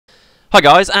Hi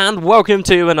guys, and welcome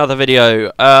to another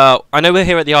video. I know we're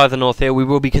here at the Eye of the North here. We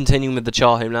will be continuing with the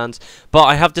Char homelands, but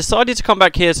I have decided to come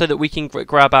back here so that we can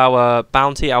grab our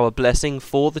bounty, our blessing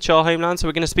for the Char homeland. So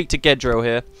we're going to speak to Gedro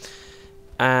here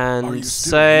and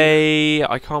say...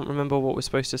 I can't remember what we're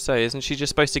supposed to say. Isn't she just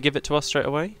supposed to give it to us straight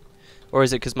away? Or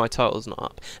is it because my title's not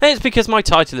up? And it's because my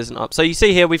title isn't up. So you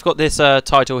see here, we've got this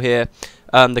title here.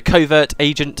 The Covert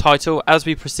Agent title. As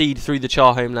we proceed through the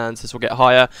Char homelands, this will get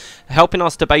higher, helping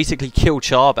us to basically kill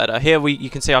Char better. Here you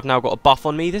can see I've now got a buff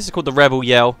on me. This is called the Rebel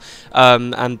Yell,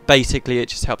 and basically it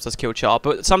just helps us kill Char.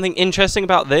 But something interesting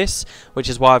about this, which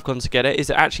is why I've gone to get it, is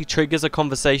it actually triggers a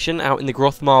conversation out in the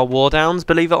Grothmar War Downs,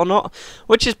 believe it or not,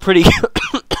 which is pretty...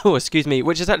 oh, excuse me,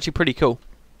 which is actually pretty cool.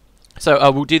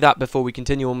 So we'll do that before we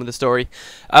continue on with the story.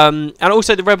 And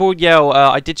also the Rebel Yell,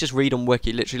 I did just read on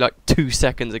Wiki, literally like 2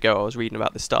 seconds ago I was reading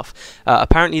about this stuff.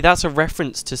 Apparently that's a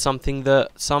reference to something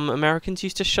that some Americans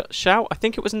used to shout. I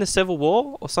think it was in the Civil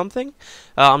War or something.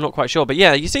 I'm not quite sure. But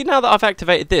yeah, you see now that I've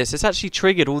activated this, it's actually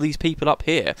triggered all these people up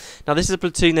here. Now this is a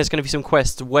platoon there's going to be some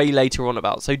quests way later on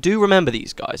about. So do remember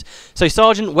these guys. So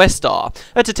Sergeant Westar,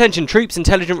 at attention troops,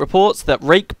 intelligent reports that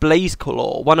Rake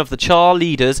Blazeclaw, one of the Char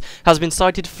leaders, has been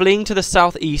sighted fleeing to the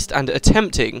southeast and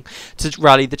attempting to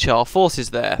rally the Char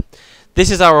forces there. This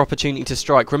is our opportunity to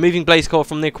strike. Removing Blazeclaw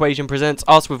from the equation presents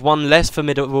us with one less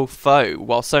formidable foe,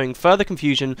 while sowing further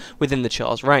confusion within the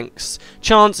Char's ranks.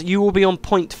 Chance, you will be on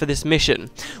point for this mission.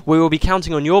 We will be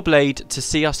counting on your blade to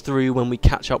see us through when we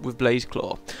catch up with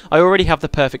Blazeclaw. I already have the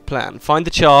perfect plan. Find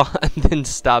the Char and then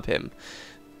stab him.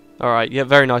 Alright, yeah,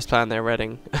 very nice plan there,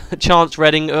 Redding. Chance,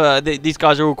 Redding, these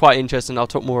guys are all quite interesting. I'll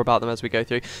talk more about them as we go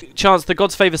through. Chance, the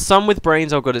gods favour some with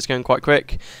brains. Oh god, it's going quite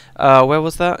quick. Where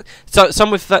was that? So, some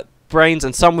with brains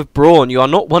and some with brawn. You are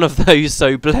not one of those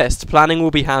so blessed. Planning will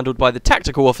be handled by the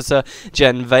tactical officer,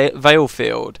 Jen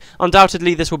Valefield.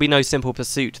 Undoubtedly, this will be no simple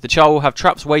pursuit. The Char will have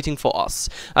traps waiting for us.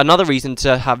 Another reason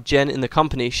to have Jen in the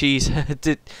company. She's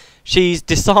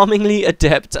disarmingly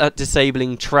adept at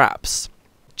disabling traps.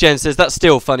 Jen says, that's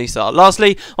still funny, sir.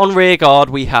 Lastly, on rear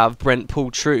guard, we have Brent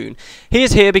Poltroon. He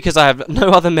is here because I have no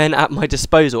other men at my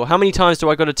disposal. How many times do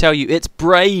I got to tell you? It's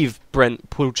brave Brent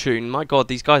Poltroon. My god,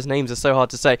 these guys' names are so hard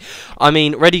to say. I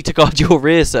mean, ready to guard your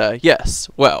rear, sir. Yes.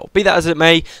 Well, be that as it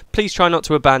may, please try not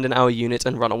to abandon our unit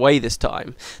and run away this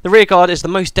time. The rear guard is the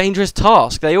most dangerous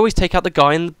task. They always take out the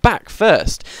guy in the back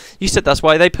first. You said that's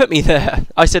why they put me there.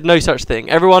 I said no such thing.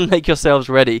 Everyone make yourselves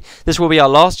ready. This will be our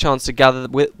last chance to gather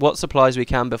what supplies we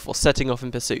can before setting off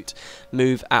in pursuit.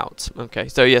 Move out. Okay,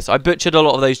 so yes, I butchered a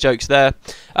lot of those jokes there.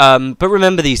 But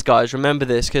remember these guys. Remember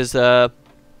this, because...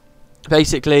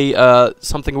 basically,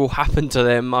 something will happen to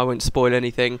them. I won't spoil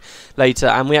anything later,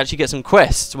 and we actually get some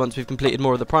quests once we've completed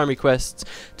more of the primary quests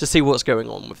to see what's going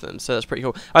on with them, so that's pretty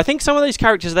cool. I think some of those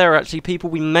characters there are actually people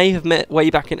we may have met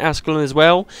way back in Ascalon as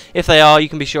well. If they are, you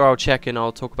can be sure I'll check and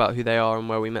I'll talk about who they are and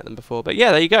where we met them before. But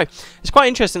yeah, there you go. It's quite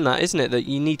interesting that, isn't it, that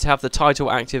you need to have the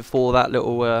title active for that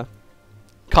little...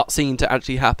 cutscene to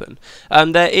actually happen.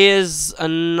 There is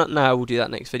no, we'll do that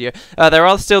next video. There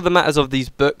are still the matters of these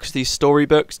books, these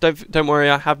storybooks. Don't worry,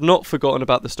 I have not forgotten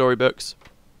about the storybooks.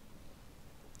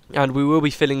 And we will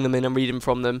be filling them in and reading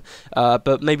from them,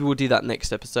 but maybe we'll do that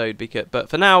next episode. But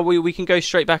for now, we can go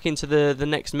straight back into the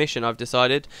next mission, I've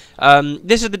decided.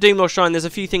 This is the Doomlord Shrine. There's a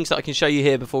few things that I can show you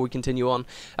here before we continue on.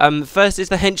 First is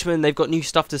the henchmen. They've got new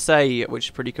stuff to say, which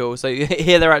is pretty cool. So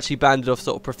here they're actually banded off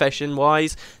sort of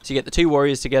profession-wise. So you get the 2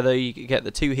 warriors together, you get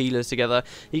the 2 healers together,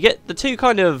 you get the 2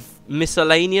 kind of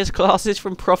miscellaneous classes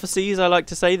from prophecies, I like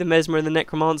to say, the Mesmer and the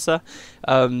Necromancer,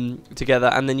 together,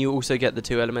 and then you also get the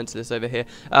 2 elementalists over here.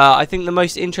 I think the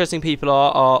most interesting people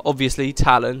are obviously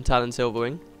Talon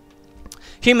Silverwing.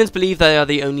 Humans believe they are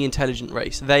the only intelligent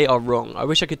race. They are wrong. I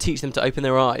wish I could teach them to open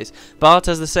their eyes. But,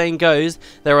 as the saying goes,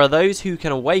 there are those who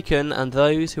can awaken and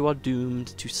those who are doomed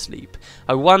to sleep.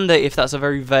 I wonder if that's a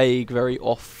very vague, very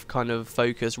off kind of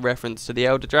focus reference to the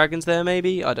Elder Dragons there,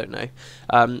 maybe? I don't know.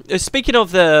 Speaking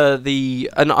of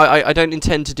and I don't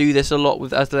intend to do this a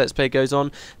lot as the Let's Play goes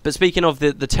on, but speaking of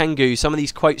the Tengu, some of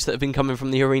these quotes that have been coming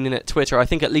from the ArenaNet Twitter, I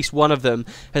think at least one of them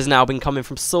has now been coming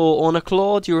from Saw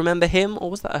Ornaclaw. Do you remember him? Or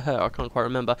was that a her? I can't quite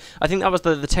remember. I think that was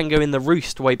the Tengu in the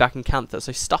Roost way back in Cantha,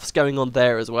 so stuff's going on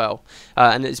there as well.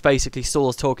 And it's basically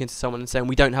Saw's talking to someone and saying,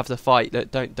 we don't have to fight,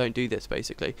 don't do this,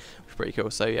 basically. Which is pretty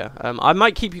cool, so yeah. I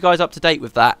might keep you guys up to date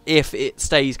with that if it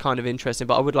stays kind of interesting,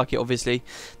 but I would like it, obviously,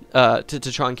 to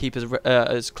try and keep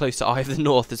as close to Eye of the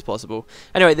North as possible.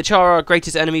 Anyway, the Char are our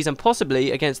greatest enemies, and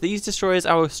possibly, against these destroyers,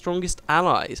 our strongest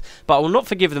allies. But I will not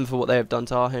forgive them for what they have done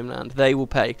to our homeland. They will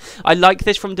pay. I like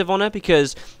this from Devonna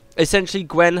because essentially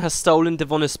Gwen has stolen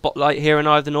Devonna's spotlight here in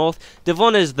Eye of the North.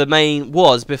 Devonna's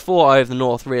was before Eye of the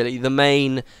North really the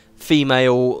main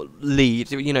female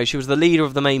lead. You know, she was the leader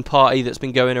of the main party that's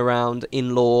been going around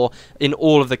in lore in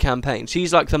all of the campaigns.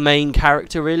 She's like the main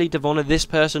character really, Devonna, this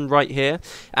person right here,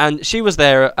 and she was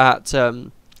there at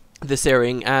the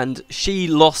Searing, and she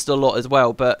lost a lot as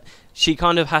well, but she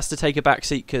kind of has to take a back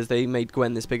seat because they made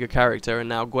Gwen this bigger character, and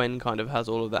now Gwen kind of has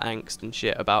all of the angst and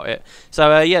shit about it.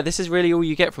 So yeah, this is really all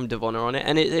you get from Devonna on it,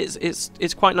 and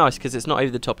it's quite nice because it's not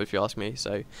over the top if you ask me.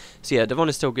 So yeah,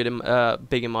 Devonna's still good,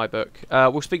 big in my book.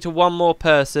 We'll speak to one more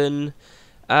person.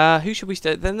 Who should we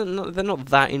stay? They're not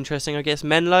that interesting, I guess.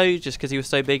 Menlo, just because he was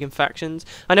so big in factions.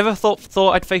 I never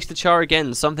thought I'd face the Char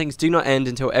again. Some things do not end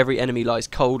until every enemy lies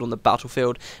cold on the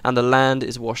battlefield and the land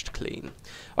is washed clean.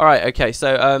 Alright, okay,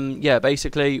 so, yeah,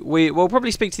 basically, we'll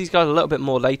probably speak to these guys a little bit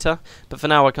more later, but for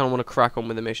now I kind of want to crack on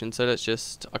with the mission, so let's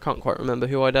just, I can't quite remember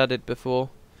who I'd added before,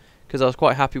 because I was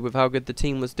quite happy with how good the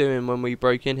team was doing when we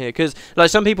broke in here, because,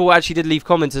 like, some people actually did leave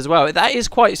comments as well. That is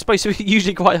supposed to be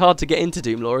usually quite hard to get into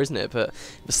Doom lore, isn't it? But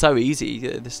it was so easy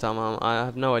this time. I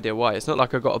have no idea why. It's not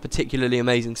like I've got a particularly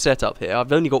amazing setup here.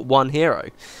 I've only got one hero.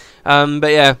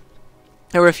 But yeah,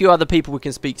 there are a few other people we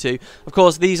can speak to. Of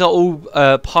course, these are all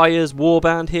Pyre's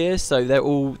warband here, so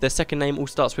their second name all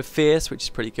starts with Fierce, which is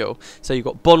pretty cool. So you've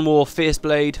got Bonwar, Fierce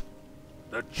Blade.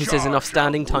 He says enough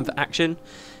standing, time for action.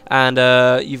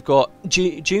 And you've got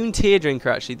June Teardrinker,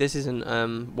 actually. This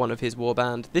isn't one of his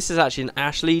warband. This is actually an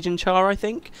Ash Legion Char, I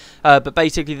think. But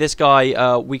basically, this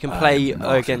guy we can play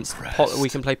against. We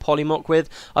can play Polymorph with.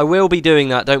 I will be doing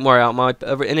that. Don't worry. My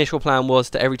initial plan was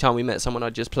to every time we met someone,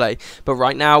 I'd just play. But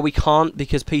right now we can't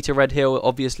because Peter Redhill.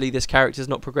 Obviously, this character's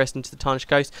not progressed into the Tarnished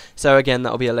Coast. So again,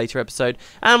 that'll be a later episode.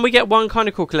 And we get one kind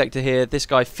of cool collector here. This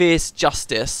guy, Fierce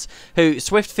Justice, who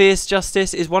Swift Fierce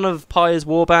Justice is one of Pyre's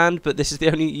warband, but this is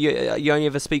the only. You only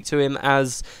ever speak to him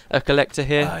as a collector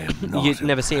here. You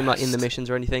never see him like in the missions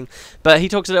or anything. But he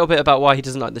talks a little bit about why he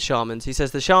doesn't like the shamans. He says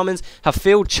the shamans have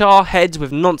filled Char heads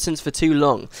with nonsense for too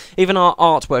long. Even our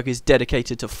artwork is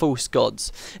dedicated to false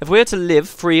gods. If we are to live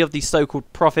free of these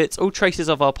so-called prophets, all traces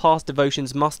of our past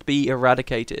devotions must be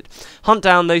eradicated. Hunt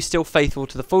down those still faithful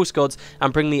to the false gods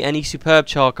and bring me any superb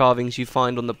Char carvings you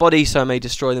find on the body so I may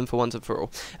destroy them for once and for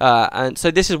all. And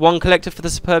so this is one collector for the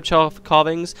superb Char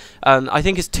carvings. I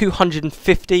think it's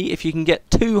 250. If you can get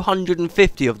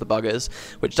 250 of the buggers,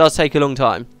 which does take a long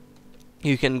time,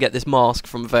 you can get this mask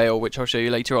from Vale, which I'll show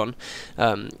you later on.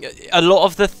 A lot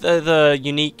of the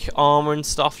unique armor and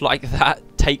stuff like that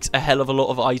takes a hell of a lot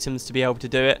of items to be able to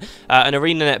do it. And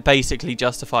ArenaNet basically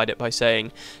justified it by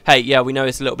saying, hey, yeah, we know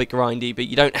it's a little bit grindy, but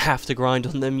you don't have to grind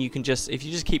on them. You can just, if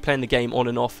you just keep playing the game on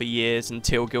and off for years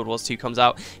until Guild Wars 2 comes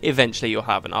out, eventually you'll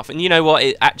have enough. And you know what?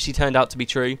 It actually turned out to be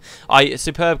true.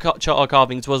 Superb Char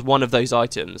carvings was one of those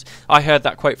items. I heard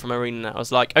that quote from ArenaNet. I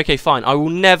was like, okay, fine. I will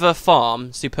never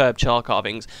farm superb Char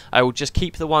carvings. I will just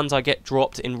keep the ones I get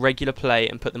dropped in regular play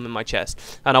and put them in my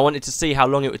chest. And I wanted to see how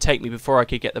long it would take me before I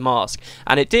could get the mask.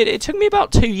 And it did. It took me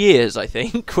about 2 years, I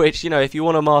think, which, you know, if you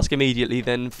want a mask immediately,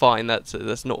 then fine,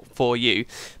 that's not for you.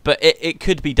 But it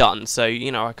could be done, so,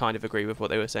 you know, I kind of agree with what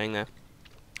they were saying there.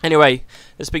 Anyway,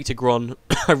 let's speak to Gron.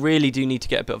 I really do need to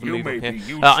get a bit of a move on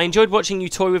here. I enjoyed watching you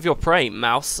toy with your prey,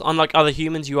 Mouse. Unlike other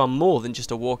humans, you are more than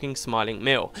just a walking, smiling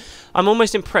meal. I'm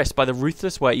almost impressed by the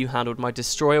ruthless way you handled my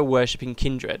destroyer-worshipping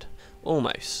kindred.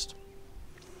 Almost.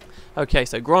 Okay,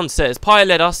 so Gron says, Pyre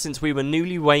led us since we were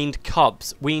newly weaned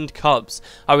cubs.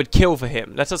 I would kill for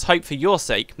him. Let us hope for your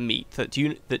sake, Meat, that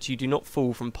you do not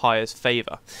fall from Pyre's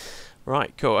favour.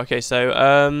 Right, cool. Okay,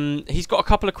 so he's got a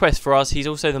couple of quests for us. He's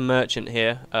also the merchant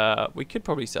here. We could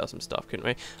probably sell some stuff, couldn't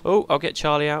we? Oh, I'll get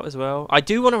Charlie out as well. I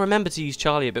do want to remember to use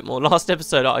Charlie a bit more. Last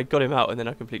episode, I got him out and then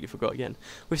I completely forgot again.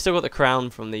 We've still got the crown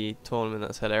from the tournament.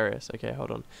 That's hilarious. Okay,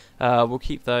 hold on. We'll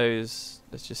keep those.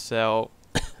 Let's just sell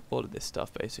all of this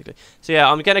stuff, basically. So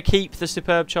yeah, I'm going to keep the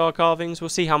superb Char carvings. We'll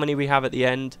see how many we have at the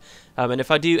end. And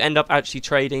if I do end up actually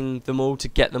trading them all to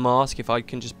get the mask, if I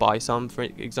can just buy some, for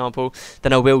example,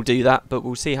 then I will do that. But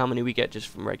we'll see how many we get just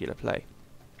from regular play.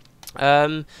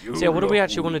 So yeah, what do we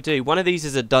actually want to do? One of these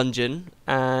is a dungeon.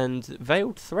 And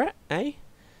Veiled Threat, eh?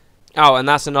 Oh, and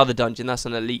that's another dungeon. That's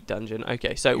an elite dungeon.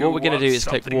 Okay, so what we're going to do is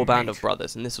click Warband of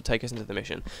Brothers. And this will take us into the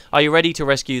mission. Are you ready to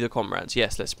rescue the comrades?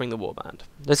 Yes, let's bring the Warband.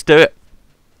 Let's do it.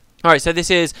 Alright, so this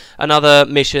is another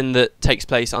mission that takes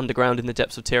place underground in the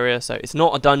depths of Tyria. So it's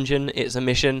not a dungeon, it's a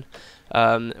mission,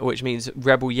 which means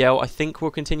Rebel Yell, I think, will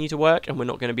continue to work, and we're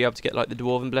not going to be able to get like the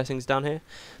Dwarven blessings down here,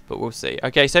 but we'll see.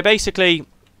 Okay, so basically,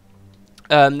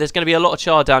 There's going to be a lot of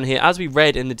char down here. As we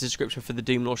read in the description for the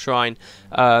Doomlord Shrine,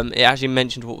 it actually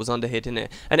mentioned what was under here, didn't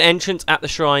it? An entrance at the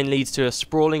shrine leads to a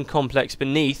sprawling complex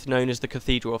beneath known as the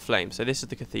Cathedral of Flame. So this is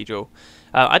the cathedral.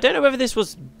 I don't know whether this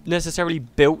was necessarily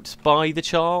built by the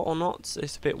char or not.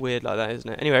 It's a bit weird like that, isn't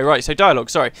it? Anyway, right, so dialogue,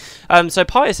 sorry. So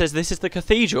Pyre says, this is the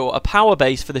cathedral, a power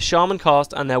base for the shaman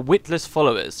caste and their witless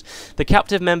followers. The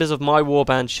captive members of my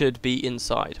warband should be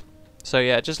inside. So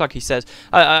yeah, just like he says,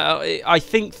 I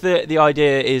think that the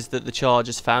idea is that the char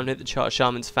just found it, the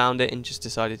shamans found it and just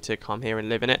decided to come here and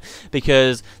live in it,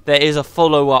 because there is a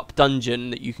follow-up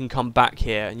dungeon that you can come back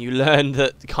here and you learn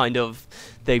that kind of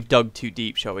they've dug too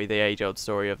deep, shall we, the age-old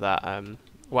story of that.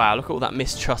 Wow, look at all that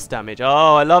mistrust damage.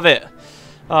 Oh, I love it.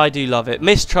 I do love it.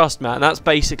 Mistrust, man, that's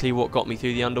basically what got me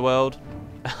through the underworld.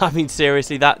 I mean,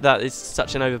 seriously, that is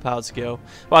such an overpowered skill.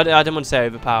 Well, I don't want to say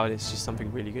overpowered, it's just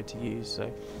something really good to use,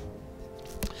 so...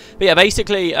 But yeah,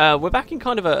 basically, we're back in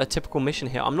kind of a typical mission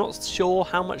here. I'm not sure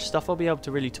how much stuff I'll be able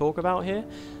to really talk about here.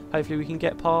 Hopefully we can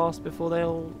get past before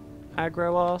they'll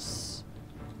aggro us.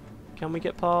 Can we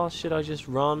get past? Should I just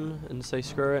run and say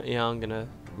screw it? Yeah, I'm going to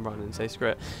run and say screw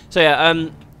it. So yeah,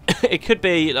 it could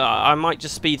be, I might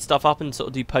just speed stuff up and sort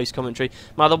of do post-commentary.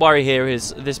 My other worry here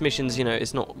is this mission's, you know,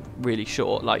 it's not really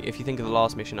short. Like, if you think of the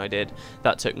last mission I did,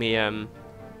 that took me...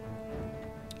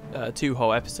 2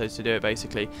 whole episodes to do it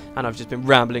basically, and I've just been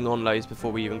rambling on loads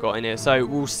before we even got in here, so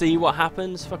we'll see what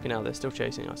happens. Fucking hell, they're still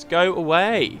chasing us. Go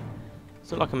away!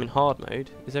 It's not like I'm in hard mode.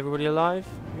 Is everybody alive?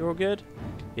 You're all good?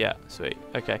 Yeah, sweet.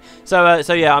 Okay.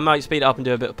 So yeah, I might speed it up and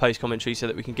do a bit of post-commentary so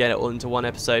that we can get it all into one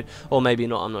episode, or maybe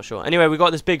not, I'm not sure. Anyway, we've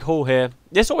got this big hall here.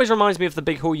 This always reminds me of the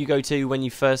big hall you go to when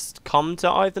you first come to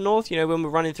Eye of the North, you know, when we're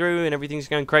running through and everything's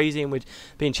going crazy and we're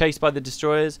being chased by the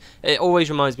destroyers. It always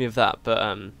reminds me of that, but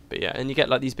yeah, and you get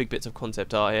like these big bits of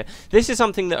concept art here. This is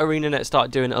something that ArenaNet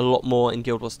started doing a lot more in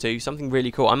Guild Wars 2, something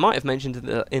really cool. I might have mentioned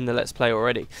it in the Let's Play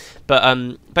already, but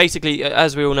basically,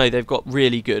 as we all know, they've got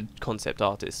really good concept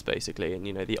artists, basically, and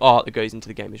you know, the art that goes into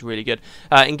the game is really good.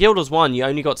 In Guild Wars 1, you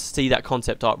only got to see that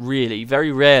concept art really,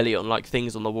 very rarely on like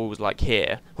things on the walls like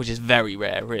here, which is very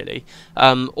rare, really,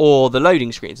 or the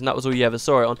loading screens, and that was all you ever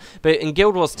saw it on. But in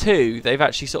Guild Wars 2, they've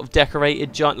actually sort of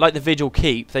decorated, like the Vigil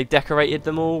Keep, they've decorated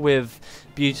them all with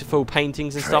beautiful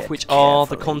paintings and stuff, which are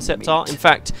the concept art. In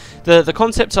fact, the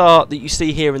concept art that you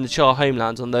see here in the Char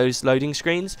Homelands on those loading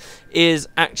screens is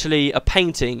actually a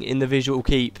painting in the Visual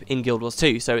Keep in Guild Wars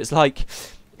 2. So it's like,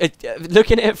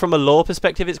 looking at it from a lore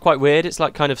perspective, it's quite weird. It's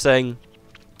like kind of saying,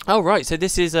 oh right, so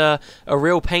this is a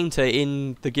real painter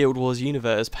in the Guild Wars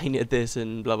universe painted this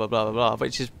and blah blah blah blah blah,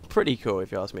 which is pretty cool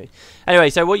if you ask me. Anyway,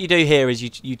 so what you do here is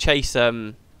you chase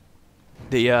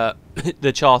the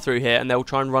char through here, and they'll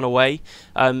try and run away.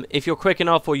 If you're quick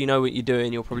enough or you know what you're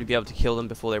doing, you'll probably be able to kill them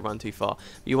before they run too far.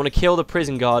 But you want to kill the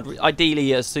prison guard,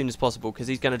 ideally as soon as possible, because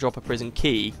he's going to drop a prison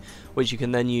key, which you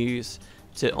can then use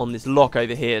on this lock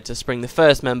over here to spring the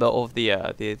first member of the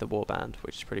warband,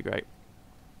 which is pretty great.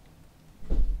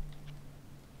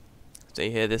 So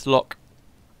you hear this lock.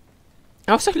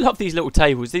 I also love these little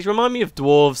tables. These remind me of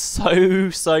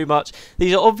dwarves so much.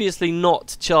 These are obviously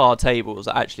not char tables,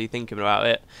 actually, thinking about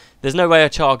it. There's no way a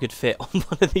char could fit on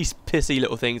one of these pissy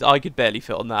little things. I could barely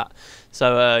fit on that.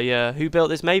 So, yeah, who built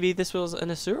this? Maybe this was an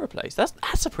Asura place.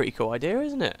 That's a pretty cool idea,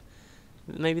 isn't it?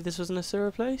 Maybe this was an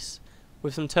Asura place?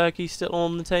 With some turkey still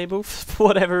on the table, for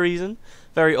whatever reason.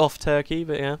 Very off turkey,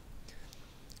 but yeah.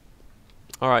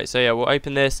 Alright, so yeah, we'll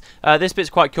open this. This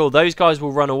bit's quite cool. Those guys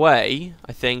will run away,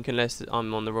 I think, unless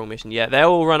I'm on the wrong mission. Yeah, they'll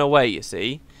all run away, you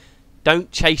see.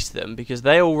 Don't chase them, because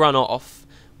they all run off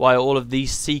while all of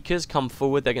these seekers come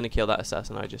forward. They're going to kill that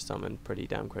assassin I just summoned pretty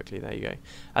damn quickly. There you go.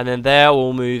 And then they'll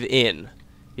all move in,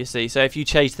 you see. So if you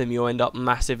chase them, you'll end up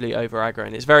massively over aggro,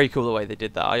 and it's very cool the way they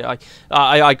did that.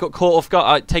 I got caught off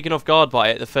guard, taken off guard by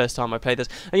it the first time I played this.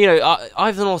 And you know,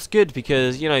 I've done what's good,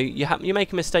 because you know you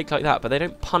make a mistake like that, but they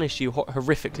don't punish you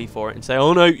horrifically for it and say,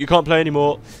 oh no, you can't play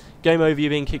anymore. Game over,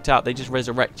 you're being kicked out. They just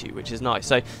resurrect you, which is nice.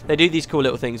 So they do these cool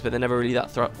little things, but they're never really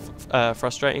that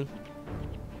frustrating.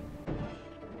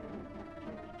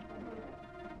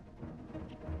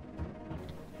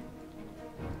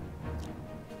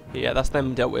 Yeah, that's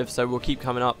them dealt with, so we'll keep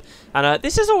coming up. And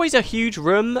this is always a huge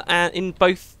room in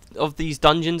both of these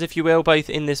dungeons, if you will, both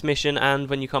in this mission and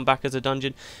when you come back as a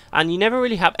dungeon. And you never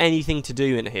really have anything to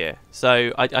do in here.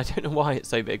 So I don't know why it's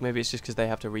so big. Maybe it's just because they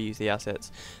have to reuse the assets.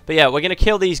 But yeah, we're going to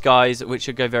kill these guys, which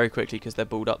should go very quickly because they're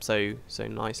balled up so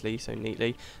nicely, so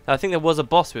neatly. I think there was a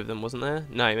boss with them, wasn't there?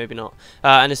 No, maybe not.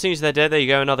 And as soon as they're dead, there you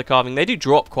go, another carving. They do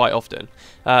drop quite often.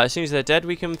 As soon as they're dead,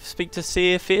 we can speak to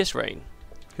Seer Fierce Rain,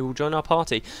 who will join our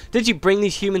party. Did you bring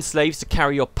these human slaves to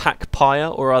carry your pack pyre,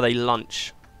 or are they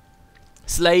lunch?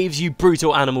 Slaves, you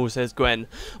brutal animal, says Gwen.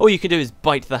 All you can do is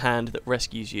bite the hand that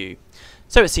rescues you.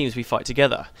 So it seems we fight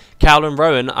together. Cal and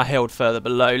Rowan are held further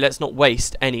below. Let's not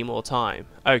waste any more time.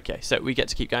 Okay, so we get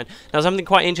to keep going. Now, something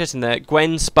quite interesting there.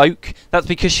 Gwen spoke. That's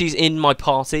because she's in my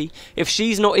party. If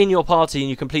she's not in your party and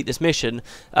you complete this mission,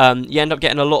 you end up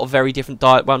getting a lot of very different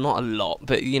dialogue. Well, not a lot,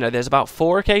 but, you know, there's about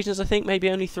 4 occasions, I think, maybe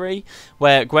only 3,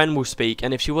 where Gwen will speak.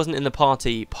 And if she wasn't in the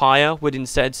party, Pyre would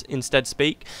instead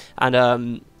speak.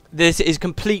 And, this is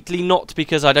completely not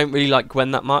because I don't really like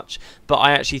Gwen that much, but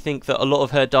I actually think that a lot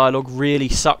of her dialogue really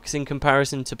sucks in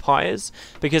comparison to Pyre's,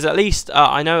 because at least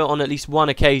I know on at least one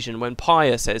occasion when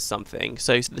Pyre says something,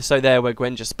 so there where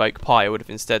Gwen just spoke, Pyre would have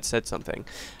instead said something.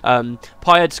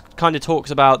 Pyre kind of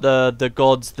talks about the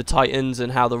gods, the Titans,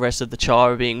 and how the rest of the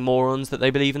Char are being morons, that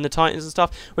they believe in the Titans and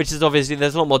stuff, which is obviously,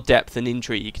 there's a lot more depth and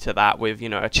intrigue to that, with, you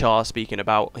know, a Char speaking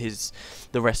about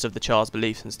the rest of the Char's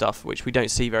beliefs and stuff, which we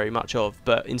don't see very much of,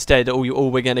 but instead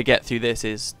all we're going to get through this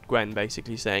is Gwen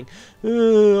basically saying,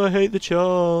 I hate the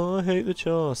Char, I hate the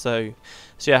Char. So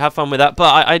yeah, have fun with that.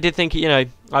 But I did think, you know,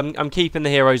 I'm keeping the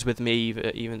heroes with me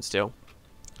even still.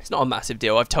 It's not a massive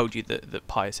deal. I've told you that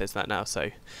Pyre says that now,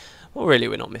 so well, really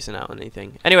we're not missing out on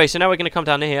anything. Anyway, so now we're going to come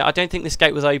down here. I don't think this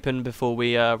gate was open before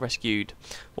we rescued,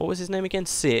 what was his name again?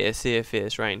 Seer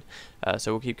Fierce Rain.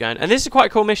 So we'll keep going. And this is quite a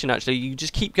cool mission, actually. You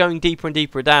just keep going deeper and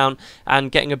deeper down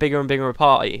and getting a bigger and bigger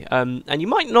party. And you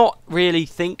might not really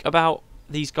think about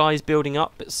these guys building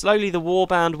up, but slowly the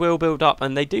warband will build up,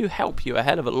 and they do help you a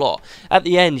hell of a lot. At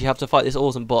the end, you have to fight this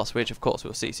awesome boss, which, of course,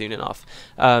 we'll see soon enough.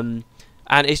 And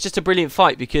it's just a brilliant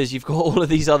fight because you've got all of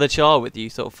these other Char with you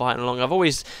sort of fighting along. I've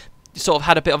always sort of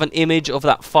had a bit of an image of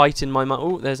that fight in my mind.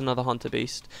 Oh, there's another hunter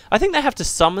beast. I think they have to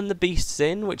summon the beasts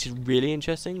in, which is really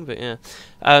interesting, but yeah.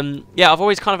 Yeah, I've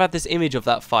always kind of had this image of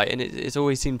that fight, and it's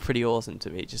always seemed pretty awesome to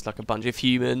me. Just like a bunch of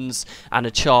humans and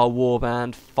a Char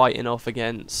warband fighting off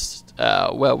against,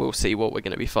 well, we'll see what we're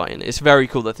going to be fighting. It's very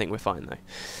cool, the thing we're fighting, though.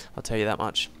 I'll tell you that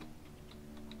much.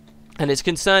 And it's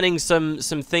concerning some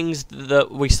things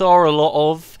that we saw a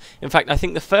lot of. In fact, I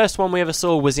think the first one we ever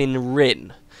saw was in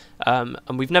Rin.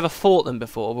 And we've never fought them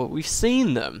before, but we've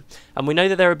seen them. And we know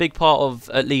that they're a big part of,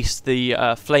 at least, the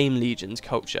Flame Legions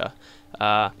culture.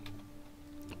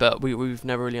 But we've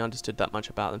never really understood that much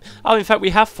about them. Oh, in fact,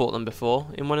 we have fought them before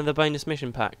in one of the bonus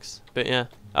mission packs. But yeah.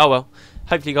 Oh, well.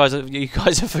 Hopefully you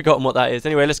guys have forgotten what that is.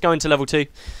 Anyway, let's go into level 2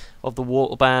 of the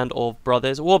Warband of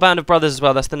Brothers. Warband of Brothers as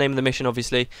well, that's the name of the mission,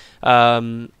 obviously.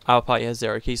 Our party has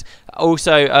 0 keys.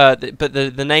 Also, but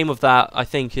the name of that, I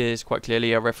think, is quite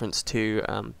clearly a reference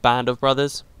to Band of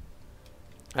Brothers.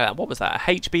 What was that, a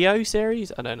HBO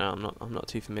series? I don't know, I'm not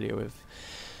too familiar with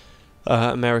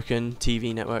American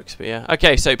TV networks, but yeah.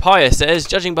 Okay, so Pyre says,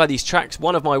 judging by these tracks,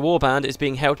 one of my warband is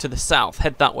being held to the south.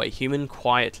 Head that way, human,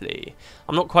 quietly.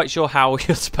 I'm not quite sure how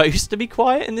you're supposed to be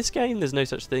quiet in this game. There's no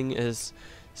such thing as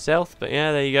stealth, but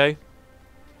yeah, there you go.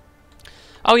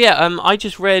 Oh yeah, I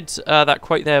just read that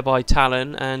quote there by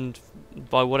Talon, and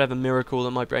by whatever miracle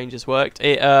that my brain just worked,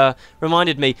 it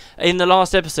reminded me, in the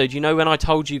last episode, you know when I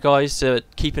told you guys to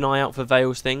keep an eye out for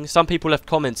Vale's things? Some people left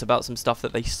comments about some stuff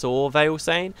that they saw Vale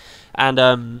saying,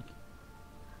 and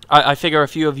I figure a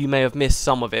few of you may have missed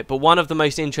some of it, but one of the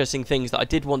most interesting things that I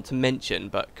did want to mention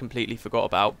but completely forgot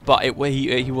about, but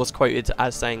he was quoted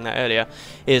as saying that earlier,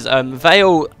 is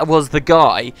Vale was the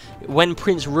guy, when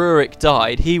Prince Rurik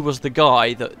died, he was the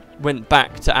guy that went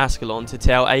back to Ascalon to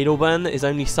tell Adalbern that his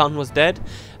only son was dead.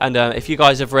 And if you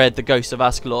guys have read The Ghost of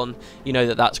Ascalon, you know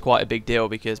that that's quite a big deal,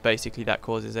 because basically that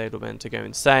causes Adalbern to go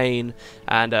insane,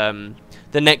 and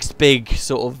the next big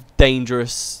sort of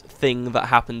dangerous thing that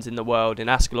happens in the world, in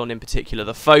Ascalon in particular,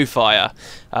 the Foe Fire,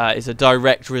 is a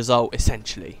direct result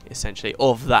essentially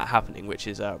of that happening, which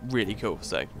is really cool.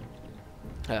 So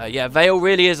yeah, Vale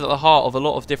really is at the heart of a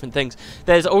lot of different things.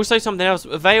 There's also something else.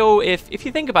 Vale, if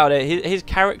you think about it, his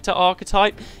character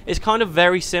archetype is kind of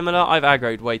very similar. I've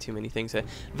aggroed way too many things here.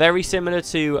 Very similar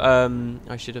to,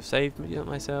 I should have saved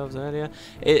myself earlier.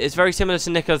 It's very similar to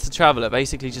Nicholas the Traveller.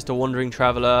 Basically just a wandering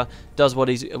traveller, does what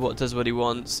he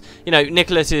wants. You know,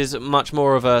 Nicholas is much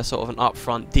more of a sort of an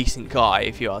upfront, decent guy,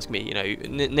 if you ask me. You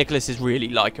know, Nicholas is really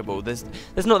likable. There's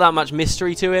not that much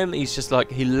mystery to him. He's just like,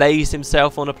 he lays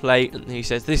himself on a plate and he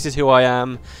says, this is who I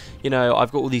am, you know,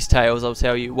 I've got all these tales, I'll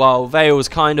tell you. While Vale's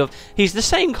kind of, he's the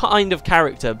same kind of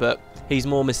character, but he's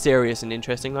more mysterious and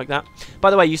interesting like that. By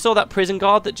the way, you saw that prison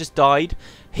guard that just died?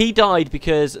 He died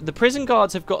because the prison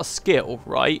guards have got a skill,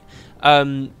 right?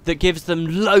 that gives them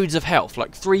loads of health,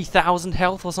 like 3,000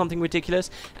 health or something ridiculous,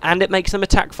 and it makes them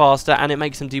attack faster and it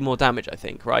makes them do more damage, I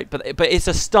think, right? But it's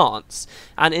a stance,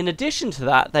 and in addition to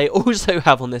that, they also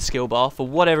have on their skill bar, for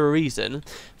whatever reason,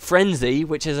 Frenzy,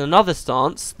 which is another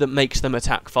stance that makes them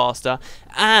attack faster,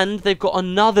 and they've got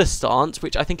another stance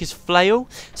which I think is Flail.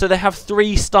 So they have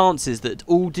 3 stances that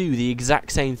all do the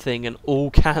exact same thing and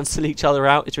all cancel each other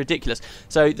out. It's ridiculous.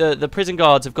 So the prison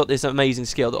guards have got this amazing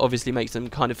skill that obviously makes them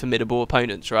kind of formidable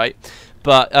opponents, right?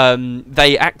 But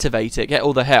they activate it, get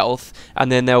all the health,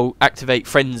 and then they'll activate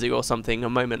Frenzy or something a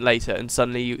moment later, and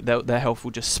suddenly their health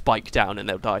will just spike down and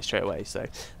they'll die straight away. So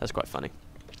that's quite funny.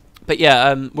 But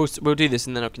yeah, we'll do this,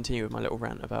 and then I'll continue with my little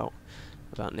rant about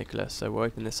Nicholas. So we'll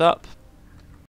open this up.